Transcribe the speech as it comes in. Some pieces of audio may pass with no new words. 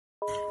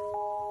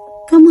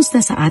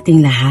Kumusta sa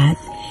ating lahat?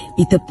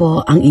 Ito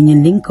po ang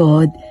inyong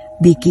lingkod,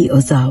 Vicky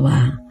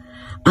Ozawa.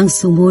 Ang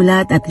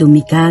sumulat at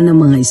lumikha ng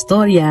mga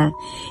istorya,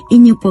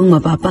 inyo pong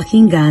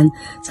mapapakinggan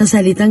sa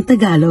salitang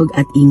Tagalog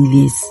at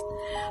English.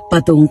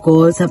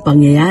 Patungkol sa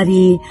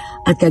pangyayari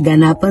at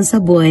kaganapan sa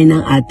buhay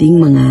ng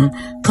ating mga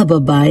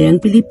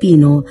kababayang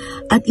Pilipino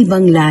at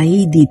ibang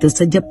lahi dito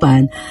sa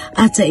Japan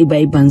at sa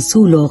iba-ibang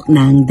sulok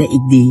ng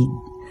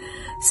daigdig.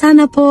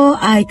 Sana po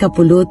ay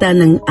kapulutan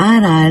ng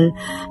aral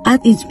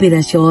at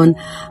inspirasyon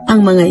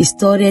ang mga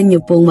istorya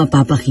niyo pong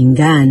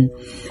mapapakinggan.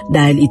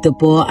 Dahil ito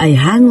po ay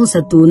hango sa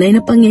tunay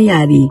na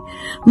pangyayari,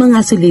 mga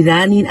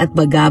suliranin at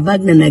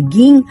bagabag na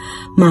naging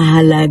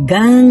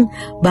mahalagang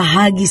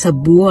bahagi sa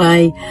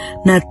buhay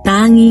na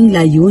tanging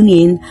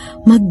layunin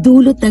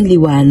magdulot ng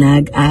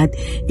liwanag at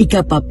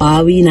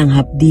ikapapawi ng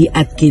hapdi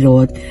at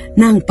kirot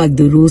ng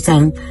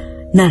pagdurusang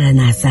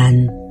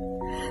naranasan.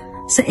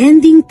 Sa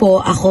ending po,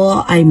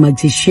 ako ay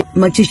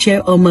mag-share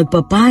o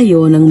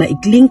magpapayo ng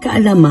maikling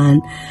kaalaman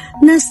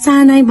na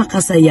sana'y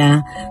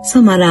makasaya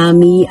sa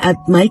marami at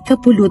may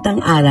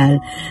kapulutang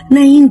aral na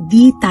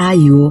hindi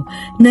tayo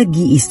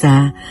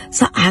nag-iisa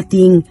sa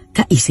ating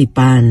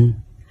kaisipan.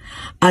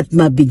 At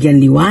mabigyan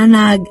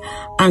liwanag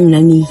ang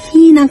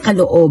nangihinang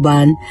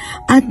kalooban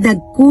at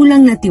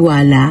nagkulang na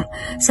tiwala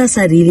sa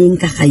sariling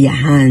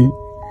kakayahan.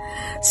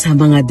 Sa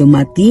mga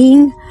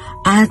dumating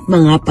at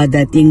mga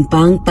padating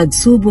pang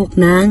pagsubok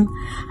ng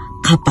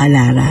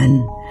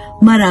kapalaran.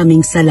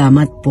 Maraming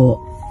salamat po.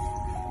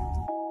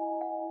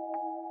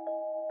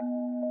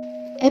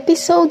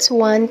 Episodes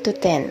 1 to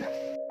 10.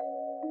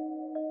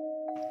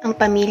 Ang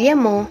pamilya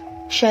mo,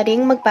 siya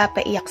ring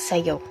magpapaiyak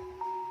sa'yo.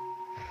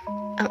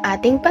 Ang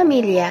ating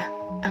pamilya,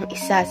 ang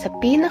isa sa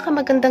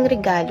pinakamagandang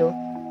regalo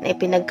na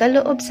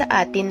ipinagkaloob sa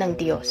atin ng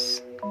Diyos.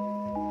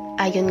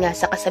 Ayon nga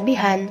sa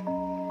kasabihan,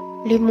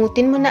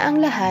 limutin mo na ang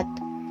lahat,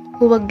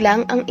 huwag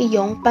lang ang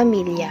iyong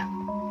pamilya.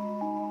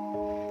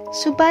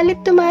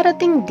 Subalit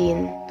dumarating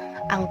din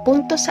ang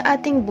punto sa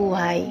ating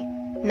buhay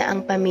na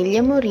ang pamilya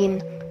mo rin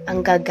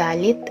ang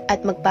gagalit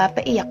at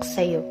magpapaiyak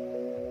sa iyo.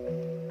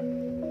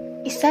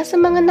 Isa sa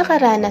mga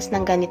nakaranas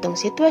ng ganitong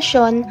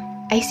sitwasyon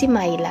ay si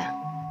Myla.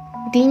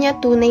 Di niya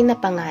tunay na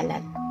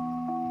pangalan.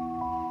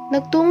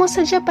 Nagtungo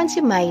sa Japan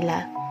si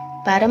Myla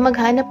para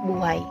maghanap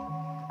buhay,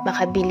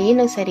 makabili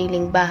ng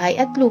sariling bahay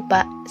at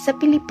lupa sa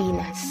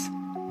Pilipinas.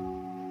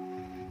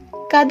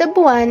 Kada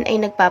buwan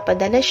ay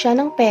nagpapadala siya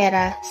ng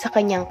pera sa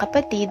kanyang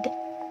kapatid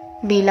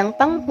bilang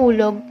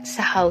panghulog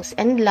sa house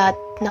and lot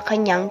na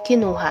kanyang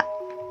kinuha.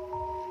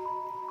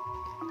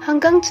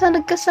 Hanggang sa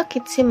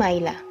nagkasakit si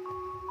Myla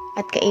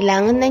at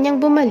kailangan na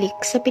niyang bumalik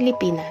sa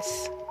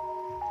Pilipinas.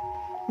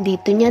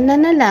 Dito niya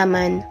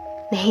nalaman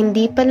na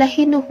hindi pala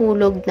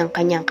hinuhulog ng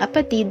kanyang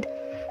kapatid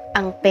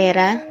ang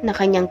pera na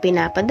kanyang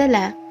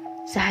pinapadala,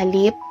 sa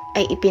halip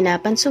ay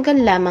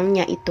ipinapansugal lamang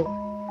niya ito.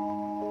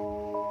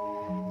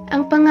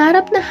 Ang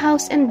pangarap na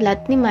house and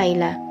lot ni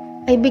Myla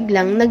ay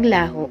biglang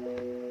naglaho.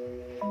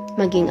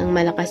 Maging ang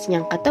malakas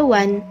niyang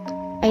katawan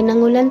ay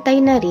nangulantay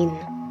na rin.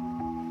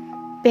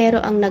 Pero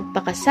ang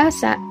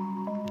nagpakasasa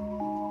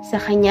sa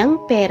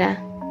kanyang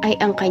pera ay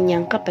ang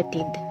kanyang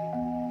kapatid.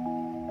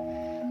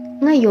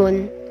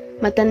 Ngayon,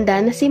 matanda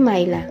na si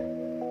Myla.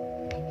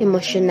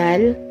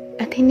 Emosyonal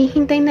at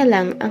hinihintay na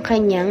lang ang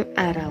kanyang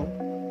araw.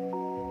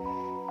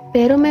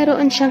 Pero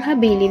meron siyang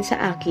habilin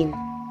sa akin.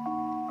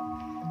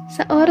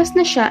 Sa oras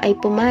na siya ay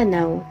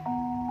pumanaw,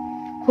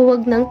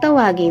 huwag nang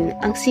tawagin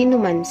ang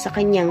sinuman sa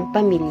kanyang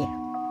pamilya.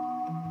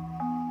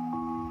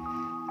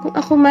 Kung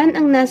ako man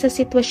ang nasa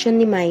sitwasyon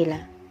ni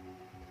Myla,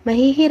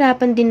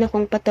 mahihirapan din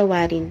akong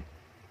patawarin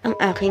ang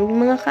aking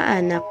mga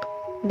kaanak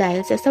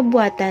dahil sa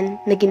sabwatan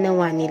na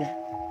ginawa nila.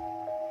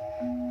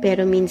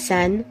 Pero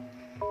minsan,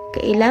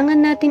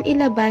 kailangan natin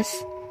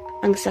ilabas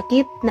ang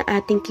sakit na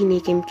ating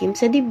kinikimkim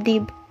sa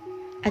dibdib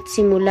at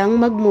simulang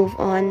mag-move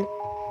on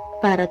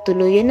para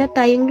tuluyan na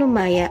tayong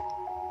lumaya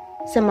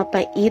sa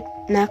mapait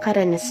na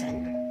karanasan.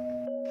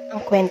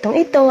 Ang kwentong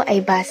ito ay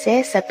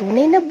base sa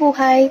tunay na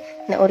buhay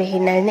na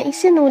orihinal na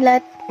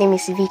isinulat ni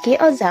Miss Vicky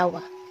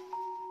Ozawa.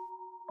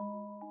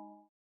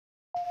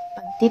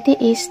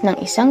 Pagtitiis ng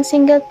isang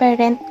single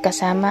parent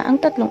kasama ang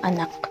 3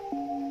 anak.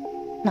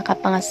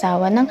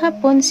 Nakapangasawa ng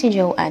hapon si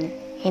Joanne,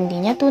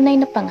 hindi niya tunay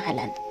na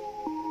pangalan.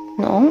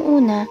 Noong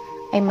una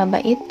ay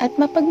mabait at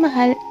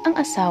mapagmahal ang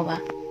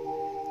asawa.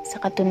 Sa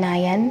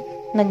katunayan,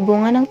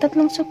 nagbunga ng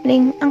 3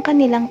 supling ang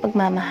kanilang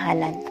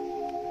pagmamahalan.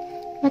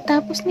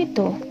 Matapos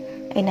nito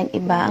ay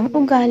nag-iba ang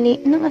ugali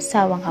ng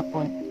asawang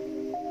hapon.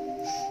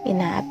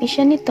 Inaapi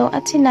siya nito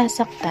at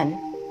sinasaktan,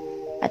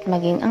 at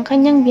maging ang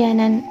kanyang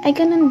biyanan ay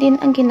ganun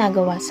din ang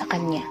ginagawa sa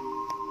kanya.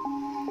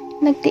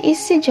 Nagtiis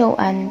si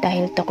Joanne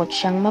dahil takot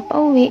siyang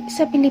mapauwi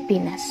sa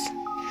Pilipinas.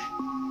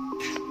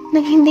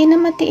 Nang hindi na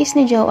matiis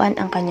ni Joanne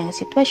ang kanyang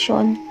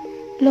sitwasyon,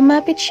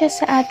 lumapit siya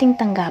sa ating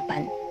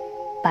tanggapan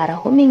para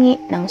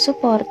humingi ng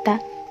suporta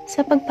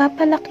sa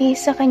pagpapalaki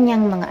sa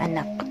kanyang mga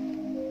anak.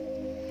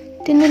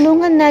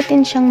 Tinulungan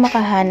natin siyang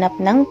makahanap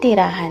ng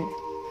tirahan,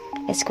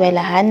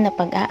 eskwelahan na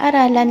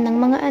pag-aaralan ng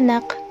mga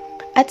anak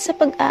at sa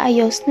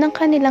pag-aayos ng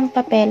kanilang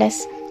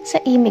papeles sa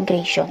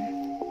immigration.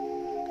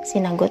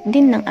 Sinagot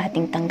din ng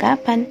ating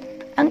tanggapan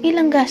ang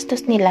ilang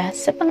gastos nila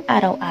sa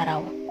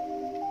pang-araw-araw.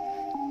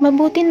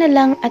 Mabuti na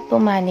lang at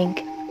pumanig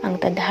ang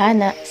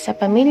tadhana sa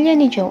pamilya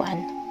ni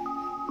Joanne.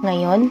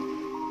 Ngayon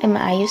ay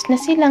maayos na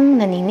silang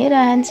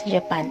naninirahan sa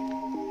Japan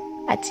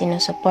at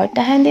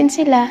sinusuportahan din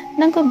sila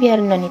ng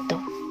gobyerno nito.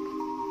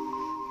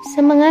 Sa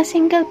mga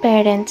single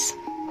parents,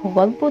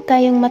 huwag po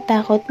tayong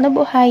matakot na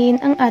buhayin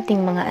ang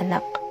ating mga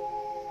anak.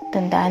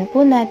 Tandaan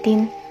po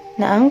natin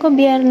na ang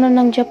gobyerno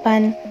ng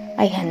Japan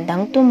ay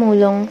handang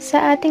tumulong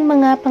sa ating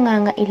mga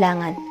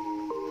pangangailangan.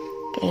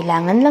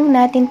 Kailangan lang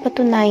natin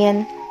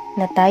patunayan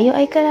na tayo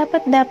ay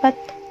karapat-dapat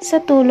sa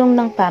tulong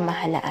ng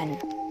pamahalaan.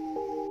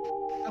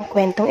 Ang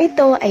kwentong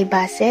ito ay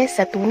base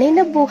sa tunay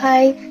na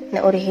buhay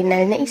na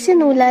orihinal na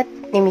isinulat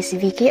ni Miss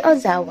Vicky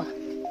Ozawa.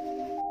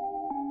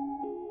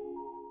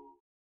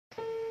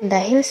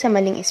 Dahil sa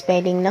maling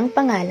spelling ng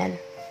pangalan,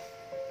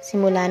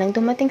 simula nang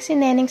dumating si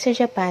Neneng sa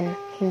Japan,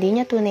 hindi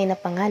niya tunay na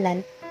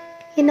pangalan,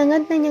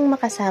 hinangad na niyang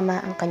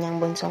makasama ang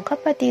kanyang bunsong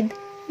kapatid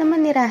na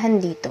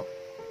manirahan dito.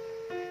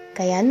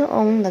 Kaya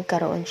noong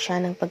nagkaroon siya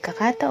ng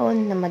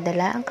pagkakataon na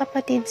madala ang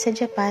kapatid sa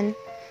Japan,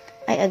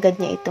 ay agad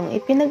niya itong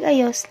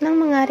ipinag-ayos ng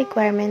mga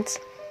requirements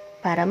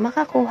para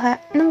makakuha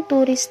ng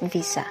tourist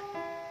visa.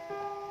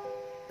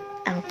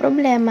 Ang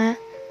problema,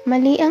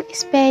 mali ang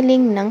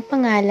spelling ng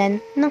pangalan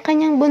ng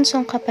kanyang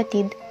bunsong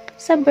kapatid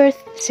sa birth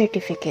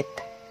certificate.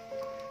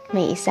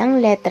 May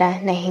isang letra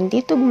na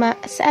hindi tugma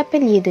sa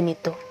apelyido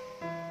nito.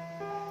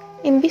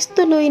 Imbis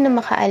tuloy na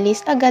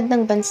makaalis agad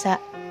ng bansa,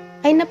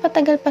 ay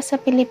napatagal pa sa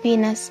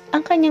Pilipinas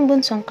ang kanyang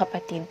bunsong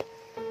kapatid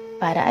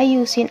para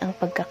ayusin ang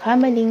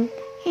pagkakamaling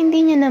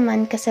hindi niya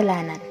naman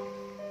kasalanan.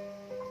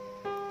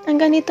 Ang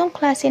ganitong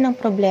klase ng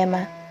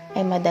problema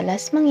ay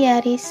madalas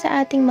mangyari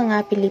sa ating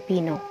mga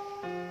Pilipino.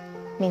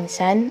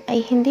 Minsan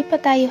ay hindi pa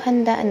tayo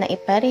handa na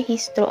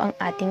iparehistro ang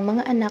ating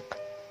mga anak,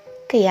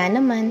 kaya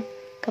naman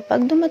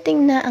kapag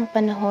dumating na ang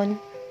panahon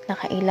na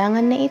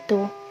kailangan na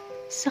ito,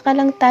 saka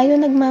lang tayo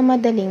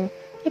nagmamadaling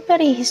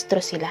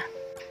iparehistro sila.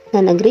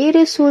 Na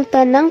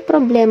nagre-resulta ng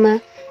problema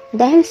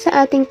dahil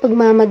sa ating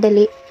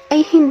pagmamadali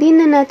ay hindi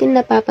na natin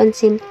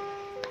napapansin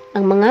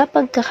ang mga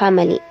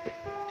pagkakamali.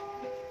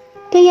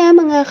 Kaya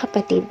mga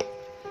kapatid,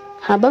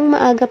 habang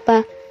maaga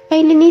pa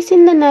ay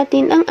linisin na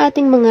natin ang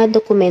ating mga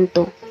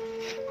dokumento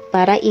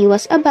para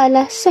iwas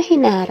abala sa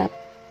hinaharap.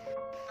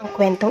 Ang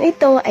kwentong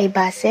ito ay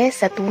base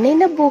sa tunay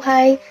na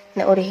buhay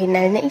na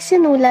orihinal na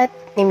isinulat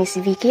ni Miss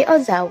Vicky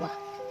Ozawa.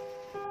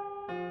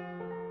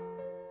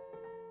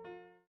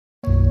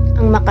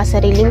 Ang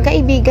makasariling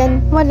kaibigan,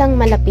 walang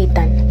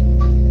malapitan.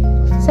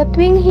 Sa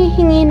tuwing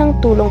hihingi ng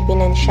tulong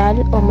pinansyal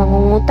o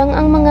mangungutang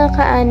ang mga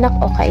kaanak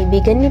o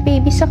kaibigan ni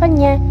baby sa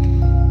kanya,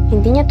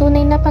 hindi niya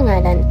tunay na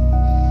pangalan.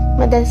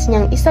 Madalas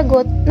niyang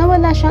isagot na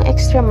wala siyang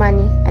extra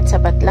money at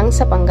sapat lang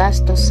sa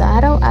panggastos sa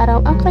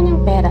araw-araw ang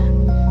kanyang pera.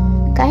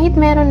 Kahit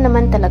meron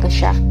naman talaga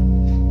siya.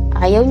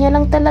 Ayaw niya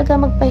lang talaga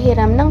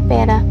magpahiram ng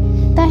pera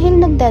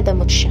dahil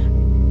nagdadamot siya.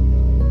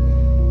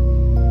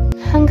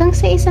 Hanggang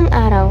sa isang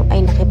araw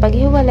ay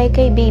nakipaghiwalay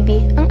kay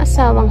baby ang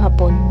asawang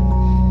Hapon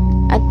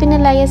at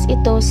pinalayas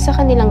ito sa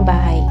kanilang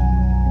bahay.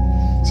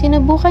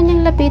 Sinubukan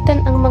niyang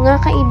lapitan ang mga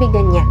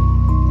kaibigan niya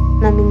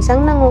na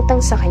minsang nangutang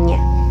sa kanya,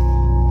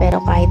 pero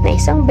kahit na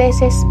isang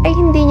beses ay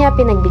hindi niya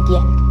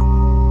pinagbigyan.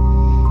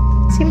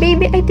 Si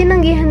baby ay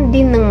tinanggihan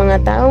din ng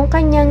mga taong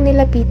kanyang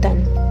nilapitan.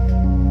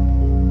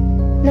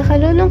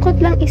 Nakalulungkot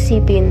lang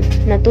isipin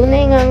na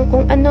tunay ngang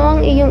kung ano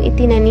ang iyong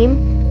itinanim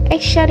ay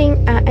siya ring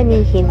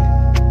aanihin.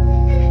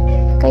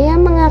 Kaya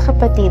mga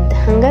kapatid,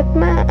 hanggat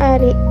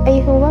maaari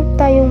ay huwag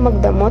tayong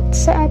magdamot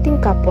sa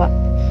ating kapwa,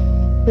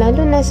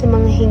 lalo na sa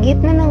mga higit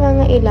na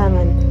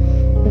nangangailangan,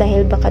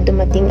 dahil baka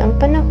dumating ang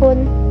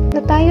panahon na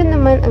tayo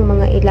naman ang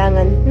mga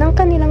ilangan ng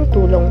kanilang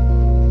tulong.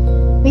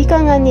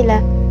 Wika nga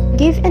nila,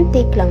 give and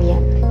take lang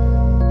yan.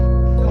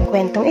 Ang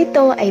kwentong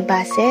ito ay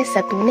base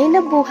sa tunay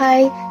na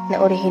buhay na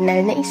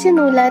orihinal na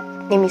isinulat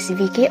ni Miss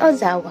Vicky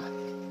Ozawa.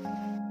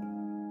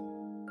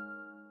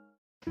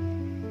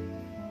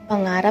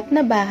 Pangarap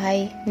na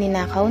bahay,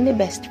 ninakaw ni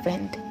best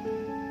friend.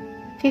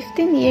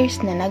 15 years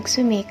na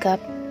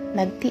nagsumikap,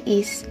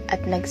 nagtiis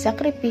at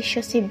nagsakripisyo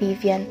si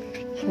Vivian,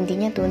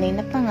 hindi niya tunay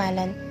na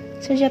pangalan,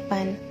 sa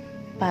Japan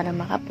para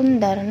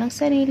makapundar ng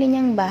sarili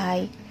niyang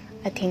bahay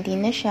at hindi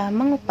na siya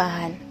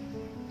mangupahan.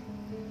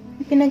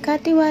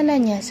 Pinagkatiwala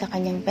niya sa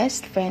kanyang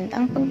best friend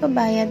ang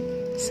pagbabayad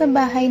sa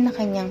bahay na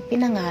kanyang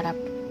pinangarap.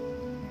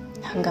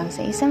 Hanggang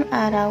sa isang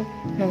araw,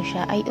 nung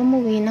siya ay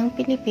umuwi ng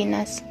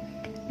Pilipinas,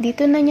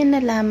 dito na niya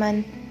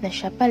nalaman na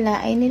siya pala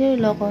ay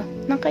niloloko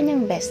ng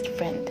kanyang best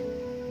friend.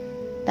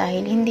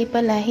 Dahil hindi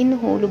pala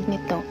hinuhulog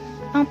nito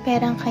ang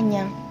perang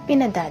kanyang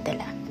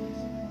pinadadala.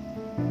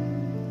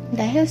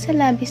 Dahil sa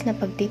labis na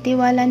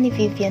pagtitiwala ni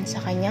Vivian sa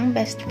kanyang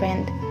best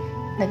friend,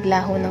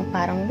 naglaho ng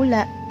parang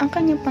bula ang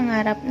kanyang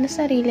pangarap na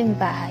sariling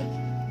bahay.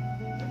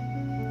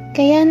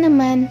 Kaya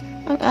naman,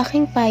 ang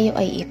aking payo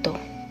ay ito.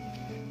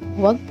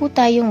 Huwag po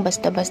tayong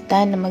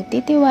basta-basta na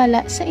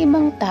magtitiwala sa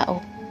ibang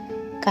tao,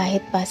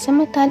 kahit pa sa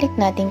matalik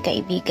nating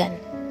kaibigan.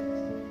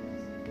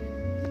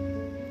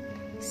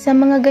 Sa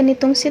mga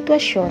ganitong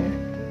sitwasyon,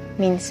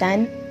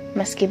 minsan,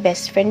 maski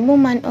best friend mo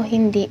man o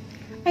hindi,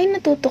 ay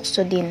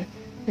natutukso din,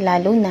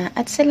 lalo na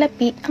at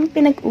salapi ang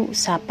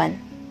pinag-uusapan.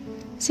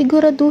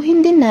 Siguraduhin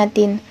din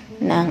natin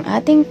na ang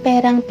ating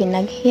perang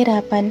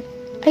pinaghirapan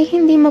ay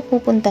hindi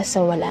mapupunta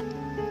sa wala,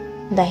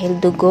 dahil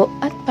dugo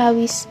at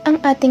pawis ang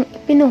ating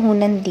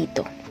pinuhunan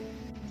dito.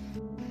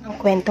 Ang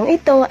kwentong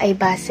ito ay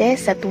base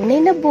sa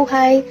tunay na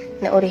buhay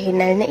na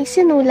orihinal na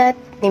isinulat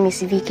ni Miss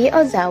Vicky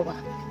Ozawa.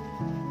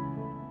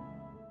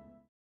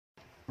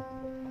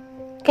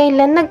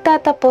 Kailan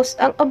nagtatapos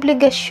ang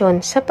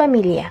obligasyon sa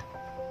pamilya?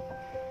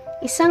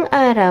 Isang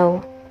araw,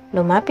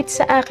 lumapit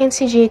sa akin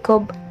si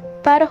Jacob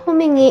para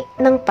humingi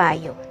ng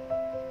payo.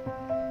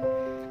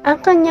 Ang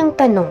kanyang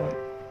tanong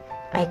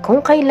ay kung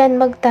kailan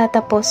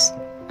magtatapos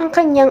ang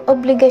kanyang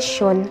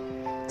obligasyon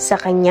sa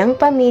kanyang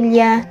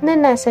pamilya na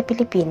nasa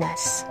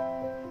Pilipinas.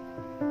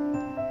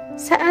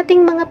 Sa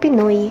ating mga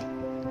Pinoy,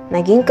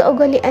 naging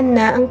kaugalian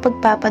na ang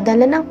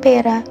pagpapadala ng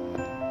pera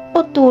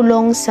o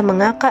tulong sa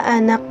mga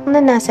kaanak na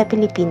nasa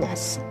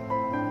Pilipinas.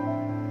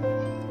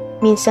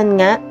 Minsan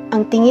nga,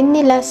 ang tingin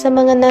nila sa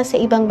mga nasa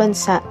ibang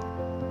bansa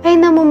ay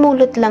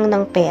namumulot lang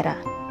ng pera.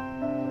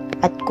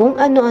 At kung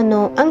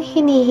ano-ano ang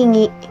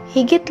hinihingi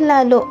higit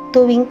lalo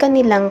tuwing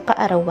kanilang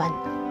kaarawan.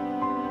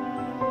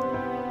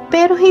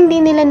 Pero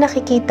hindi nila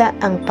nakikita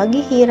ang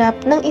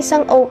paghihirap ng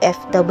isang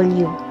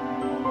OFW.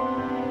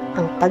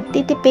 Ang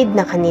pagtitipid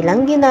na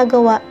kanilang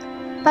ginagawa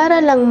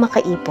para lang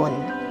makaipon.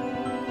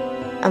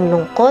 Ang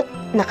lungkot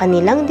na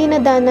kanilang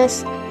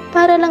dinadanas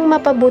para lang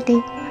mapabuti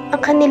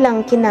ang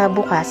kanilang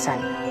kinabukasan.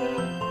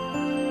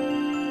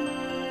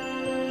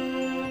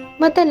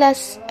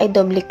 Madalas ay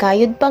doble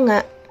kayod pa nga,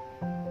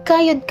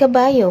 kayod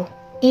kabayo,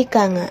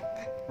 ika nga.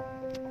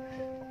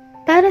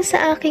 Para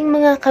sa aking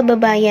mga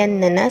kababayan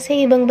na nasa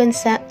ibang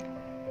bansa,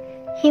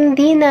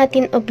 hindi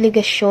natin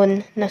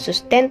obligasyon na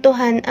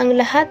sustentuhan ang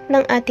lahat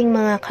ng ating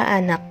mga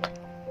kaanak.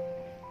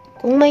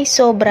 Kung may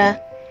sobra,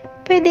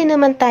 pwede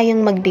naman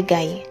tayong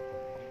magbigay.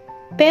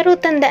 Pero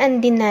tandaan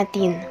din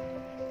natin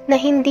na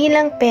hindi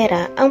lang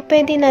pera ang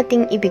pwede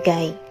nating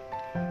ibigay.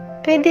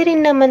 Pwede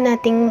rin naman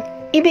nating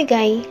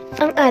ibigay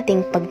ang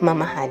ating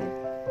pagmamahal.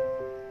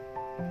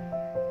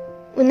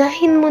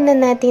 Unahin muna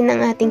natin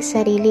ang ating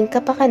sariling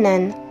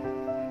kapakanan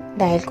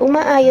dahil kung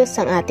maayos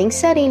ang ating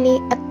sarili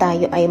at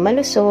tayo ay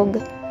malusog,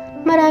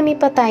 marami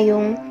pa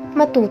tayong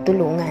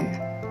matutulungan.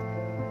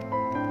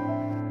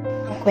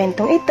 Ang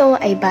kwentong ito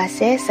ay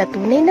base sa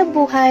tunay na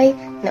buhay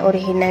na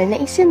orihinal na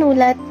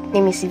isinulat ni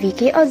Miss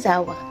Vicky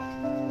Ozawa.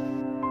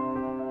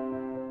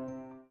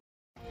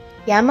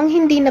 Yamang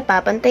hindi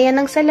napapantayan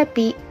ng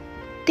salapi,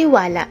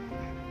 tiwala.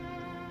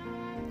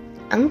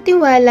 Ang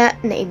tiwala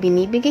na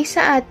ibinibigay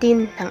sa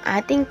atin ng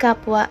ating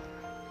kapwa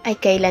ay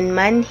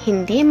kailanman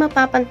hindi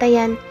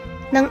mapapantayan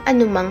ng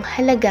anumang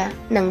halaga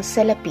ng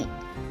salapi.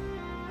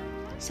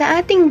 Sa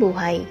ating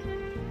buhay,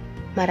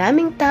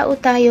 maraming tao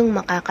tayong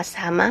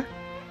makakasama,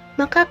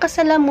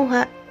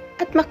 makakasalamuha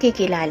at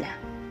makikilala.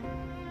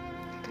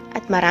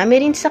 At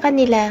marami rin sa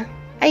kanila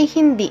ay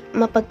hindi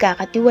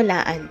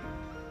mapagkakatiwalaan.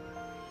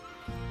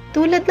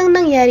 Tulad ng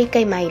nangyari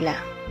kay Myla,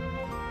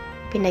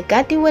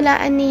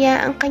 pinagkatiwalaan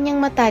niya ang kanyang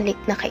matalik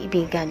na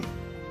kaibigan.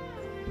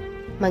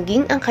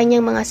 Maging ang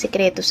kanyang mga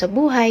sikreto sa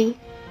buhay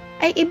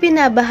ay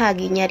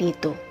ibinabahagi niya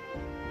rito.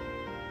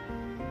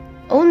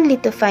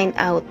 Only to find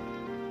out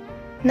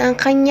na ang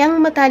kanyang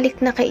matalik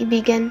na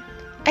kaibigan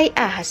ay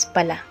ahas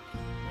pala.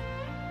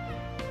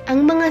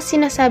 Ang mga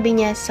sinasabi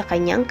niya sa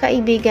kanyang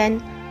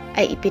kaibigan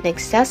ay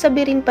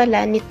ipinagsasabi rin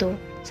pala nito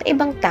sa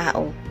ibang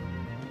tao.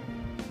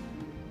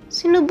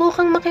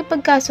 Sinubukang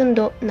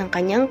makipagkasundo ng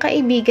kanyang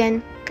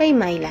kaibigan kay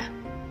Myla,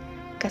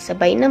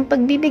 kasabay ng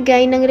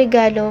pagbibigay ng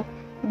regalo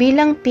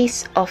bilang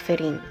peace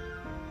offering.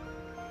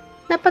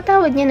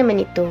 Napatawad niya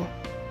naman ito.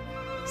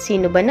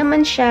 Sino ba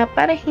naman siya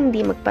para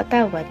hindi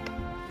magpatawad?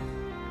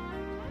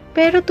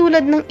 Pero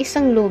tulad ng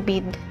isang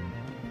lubid,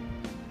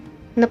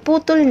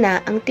 naputol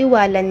na ang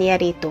tiwala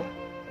niya rito.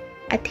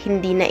 At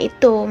hindi na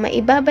ito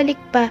maibabalik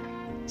pa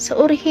sa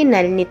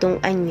orihinal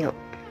nitong anyo.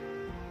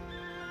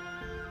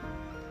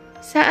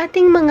 Sa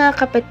ating mga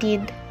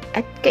kapatid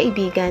at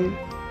kaibigan,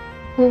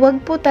 huwag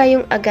po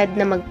tayong agad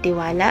na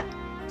magtiwala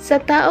sa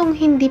taong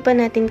hindi pa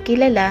natin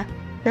kilala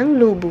ng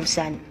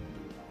lubusan.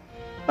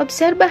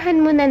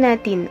 Obserbahan muna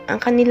natin ang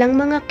kanilang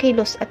mga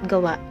kilos at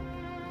gawa.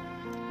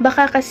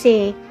 Baka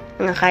kasi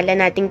ang akala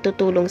nating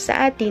tutulong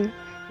sa atin,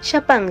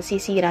 siya pang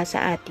sisira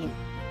sa atin.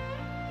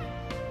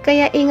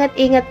 Kaya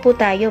ingat-ingat po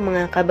tayo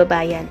mga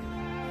kababayan.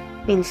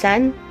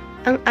 Minsan,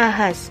 ang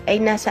ahas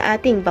ay nasa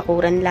ating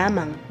bakuran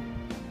lamang.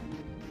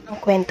 Ang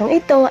kwentong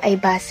ito ay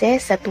base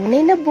sa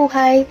tunay na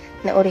buhay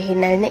na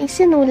orihinal na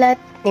isinulat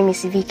ni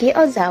Miss Vicky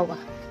Ozawa.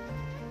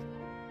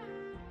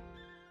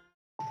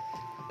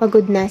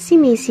 Pagod na si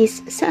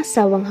Mrs. sa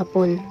asawang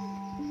hapon.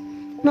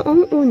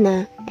 Noong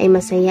una ay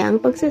masaya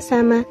ang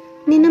pagsasama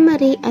ni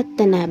Marie at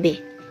Tanabe.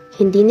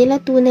 Hindi nila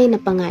tunay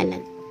na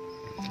pangalan.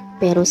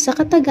 Pero sa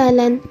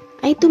katagalan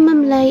ay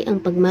tumamlay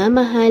ang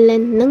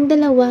pagmamahalan ng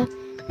dalawa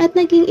at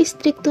naging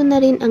istrikto na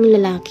rin ang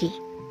lalaki.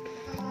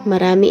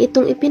 Marami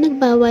itong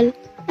ipinagbawal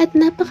at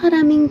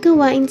napakaraming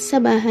gawain sa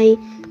bahay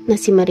na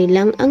si Marie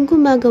lang ang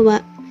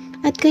gumagawa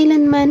at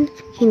kailanman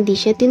hindi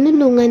siya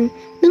tinulungan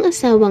ng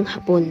asawang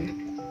Hapon.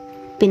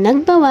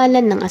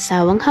 Pinagbawalan ng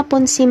asawang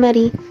Hapon si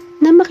Marie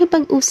na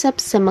makipag-usap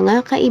sa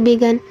mga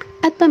kaibigan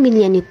at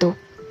pamilya nito.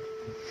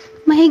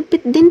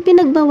 Mahigpit din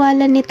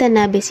pinagbawalan ni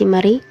Tanabe si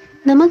Marie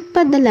na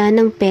magpadala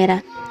ng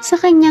pera sa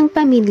kanyang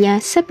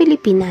pamilya sa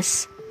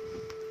Pilipinas.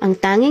 Ang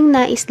tanging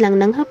nais lang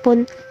ng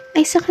Hapon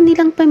ay sa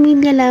kanilang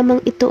pamilya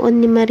lamang ituon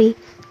ni Marie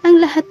ang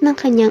lahat ng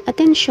kanyang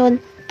atensyon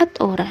at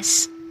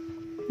oras.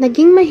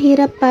 Naging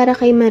mahirap para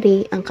kay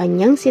Marie ang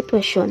kanyang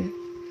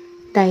sitwasyon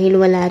dahil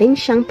wala rin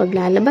siyang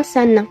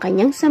paglalabasan ng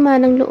kanyang sama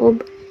ng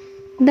loob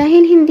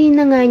dahil hindi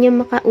na nga niya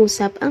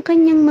makausap ang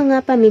kanyang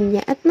mga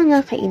pamilya at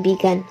mga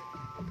kaibigan.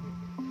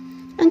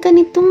 Ang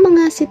ganitong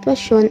mga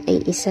sitwasyon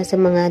ay isa sa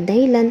mga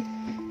dahilan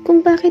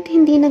kung bakit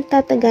hindi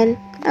nagtatagal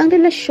ang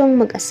relasyong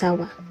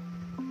mag-asawa.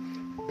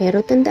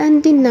 Pero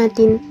tandaan din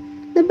natin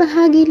na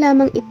bahagi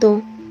lamang ito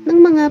ng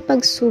mga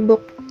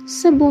pagsubok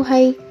sa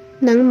buhay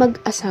ng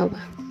mag-asawa.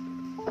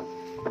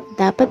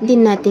 Dapat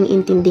din nating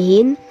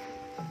intindihin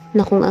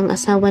na kung ang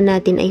asawa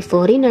natin ay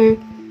foreigner,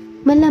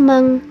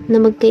 malamang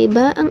na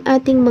magkaiba ang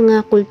ating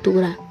mga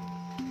kultura.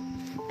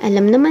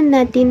 Alam naman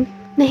natin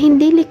na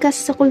hindi likas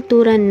sa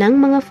kultura ng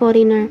mga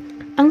foreigner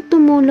ang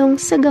tumulong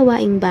sa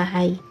gawaing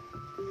bahay.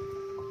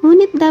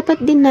 Ngunit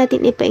dapat din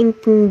natin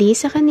ipaintindi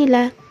sa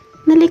kanila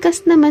na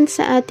likas naman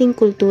sa ating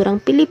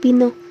kulturang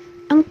Pilipino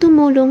ang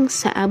tumulong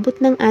sa abot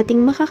ng ating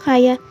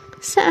makakaya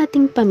sa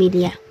ating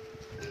pamilya.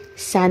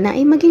 Sana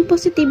ay maging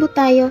positibo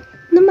tayo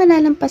na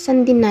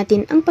malalampasan din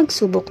natin ang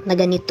pagsubok na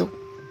ganito.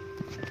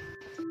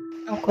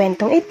 Ang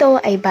kwentong ito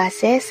ay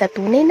base sa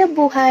tunay na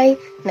buhay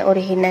na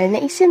orihinal na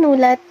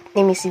isinulat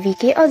ni Miss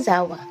Vicky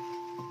Ozawa.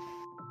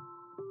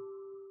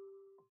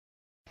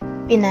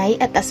 Pinay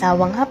at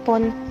asawang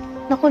Hapon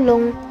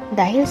nakulong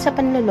dahil sa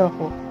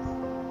panloloko.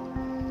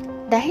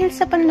 Dahil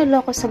sa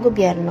panloloko sa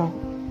gobyerno,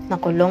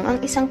 nakulong ang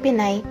isang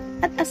Pinay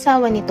at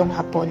asawa nitong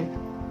Hapon.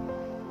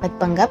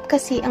 Nagpanggap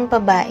kasi ang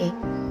babae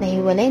na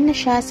hiwalay na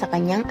siya sa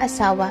kanyang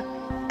asawa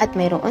at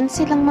mayroon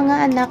silang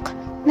mga anak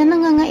na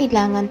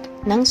nangangailangan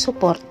ng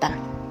suporta.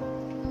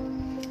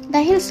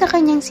 Dahil sa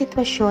kanyang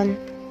sitwasyon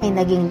ay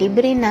naging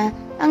libre na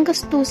ang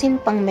gastusin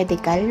pang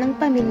medikal ng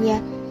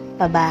pamilya,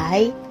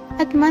 pabahay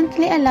at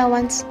monthly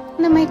allowance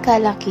na may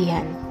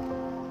kalakihan.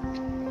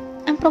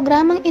 Ang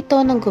programang ito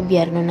ng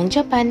gobyerno ng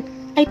Japan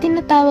ay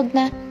tinatawag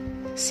na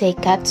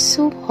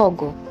Seikatsu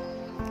Hogo.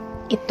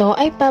 Ito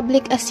ay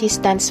public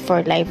assistance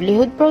for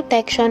livelihood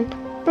protection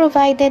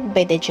provided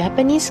by the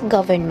Japanese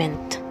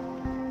government.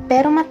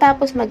 Pero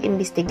matapos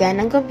mag-imbestiga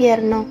ng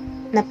gobyerno,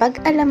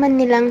 napag-alaman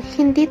nilang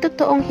hindi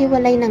totoong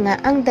hiwalay na nga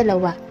ang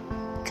dalawa,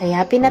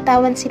 kaya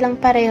pinatawan silang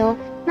pareho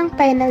ng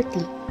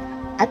penalty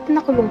at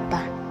nakulong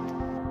pa.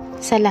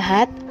 Sa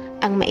lahat,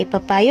 ang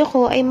maipapayo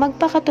ko ay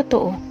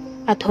magpakatotoo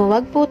at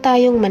huwag po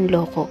tayong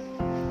manloko.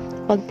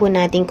 Huwag po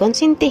nating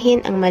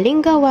konsintihin ang maling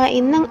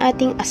gawain ng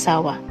ating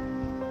asawa.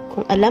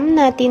 Kung alam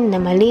natin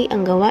na mali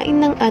ang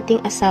gawain ng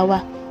ating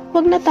asawa,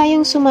 huwag na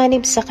tayong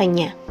sumanib sa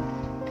kanya.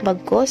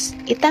 Bagkus,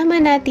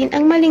 itama natin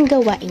ang maling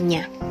gawain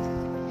niya.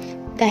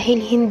 Dahil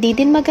hindi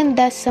din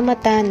maganda sa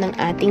mata ng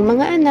ating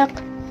mga anak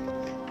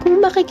kung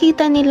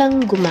makikita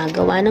nilang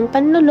gumagawa ng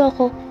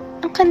panloloko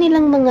ang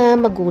kanilang mga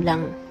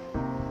magulang.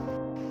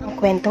 Ang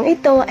kwentong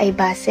ito ay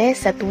base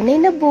sa tunay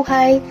na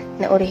buhay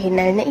na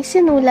orihinal na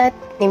isinulat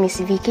ni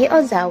Miss Vicky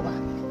Ozawa.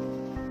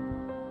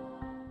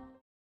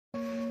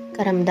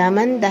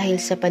 Karamdaman dahil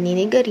sa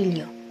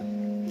paninigarilyo.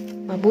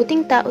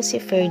 Mabuting tao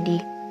si Ferdy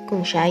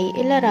kung siya ay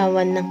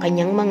ilarawan ng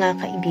kanyang mga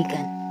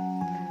kaibigan.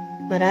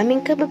 Maraming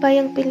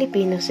kababayang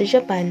Pilipino sa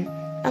Japan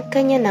ang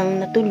kanya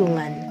nang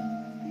natulungan.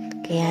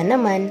 Kaya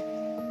naman,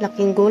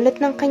 laking gulat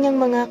ng kanyang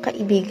mga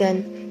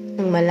kaibigan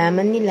nang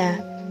malaman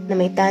nila na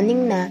may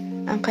taning na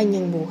ang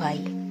kanyang buhay.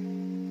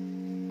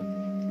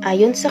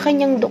 Ayon sa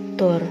kanyang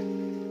doktor,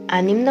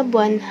 6 na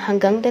buwan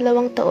hanggang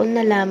 2 taon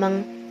na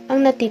lamang ang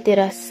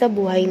natitira sa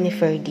buhay ni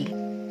Ferdy.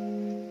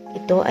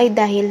 Ito ay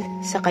dahil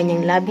sa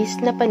kanyang labis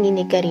na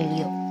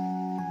paninigarilyo.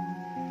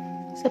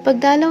 Sa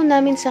pagdalaw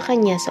namin sa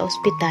kanya sa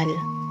ospital,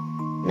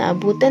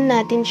 naabutan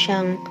natin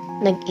siyang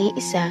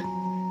nag-iisa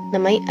na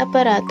may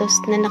aparatos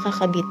na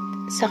nakakabit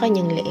sa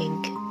kanyang leeg.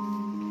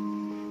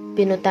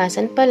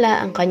 Pinutasan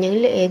pala ang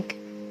kanyang leeg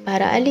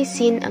para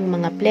alisin ang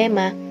mga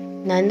plema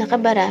na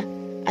nakabara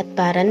at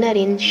para na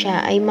rin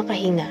siya ay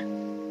makahinga.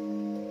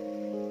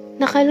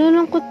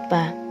 Nakalulungkot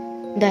pa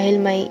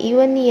dahil may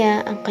iwan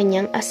niya ang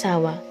kanyang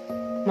asawa,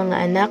 mga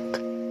anak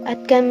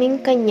at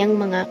kaming kanyang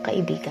mga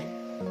kaibigan.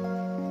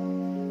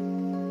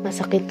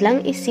 Masakit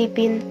lang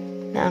isipin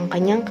na ang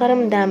kanyang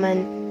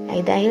karamdaman ay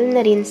dahil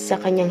na rin sa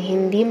kanyang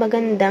hindi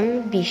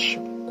magandang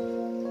bisyo.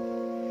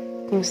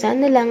 Kung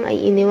sana lang ay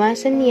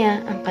iniwasan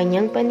niya ang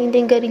kanyang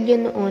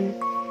paninigarilyo noon,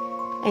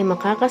 ay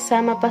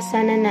makakasama pa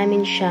sana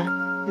namin siya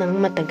ng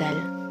matagal.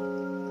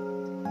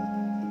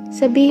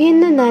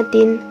 Sabihin na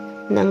natin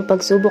na ang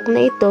pagsubok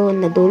na ito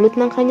na dulot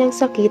ng kanyang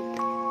sakit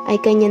ay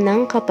kanya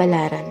ng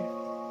kapalaran.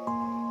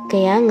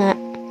 Kaya nga,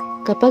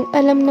 Kapag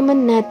alam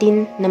naman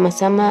natin na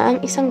masama ang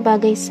isang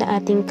bagay sa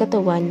ating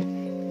katawan,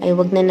 ay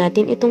wag na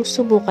natin itong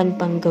subukan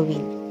pang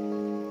gawin.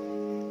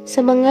 Sa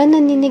mga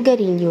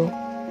naninigarilyo,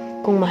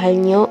 kung mahal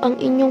nyo ang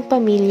inyong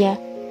pamilya,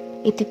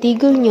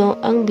 ititigil nyo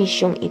ang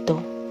bisyong ito.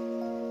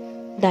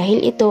 Dahil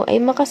ito ay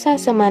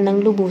makasasama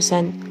ng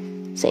lubusan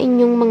sa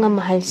inyong mga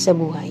mahal sa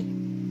buhay.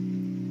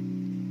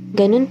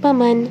 Ganun pa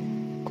man,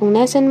 kung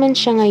nasan man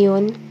siya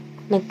ngayon,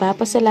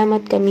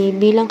 nagpapasalamat kami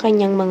bilang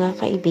kanyang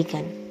mga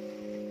kaibigan.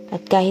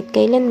 At kahit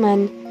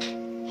kailanman,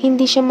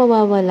 hindi siya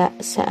mawawala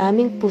sa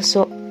aming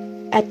puso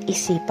at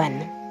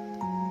isipan.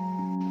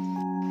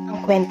 Ang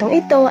kwentong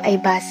ito ay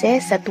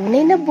base sa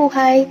tunay na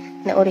buhay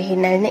na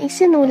orihinal na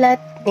isinulat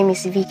ni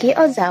Miss Vicky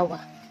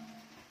Ozawa.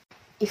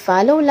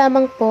 I-follow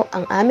lamang po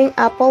ang aming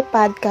Apple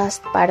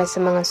Podcast para sa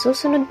mga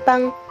susunod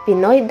pang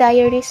Pinoy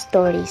Diaries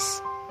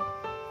stories.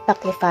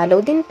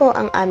 Paki-follow din po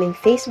ang aming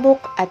Facebook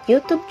at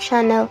YouTube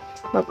channel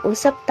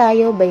Mag-usap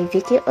Tayo by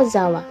Vicky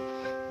Ozawa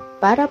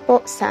para po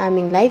sa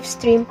aming live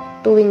stream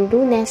tuwing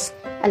Lunes,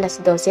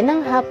 alas 12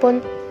 ng hapon,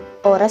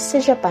 oras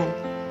sa Japan.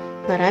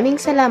 Maraming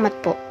salamat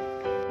po.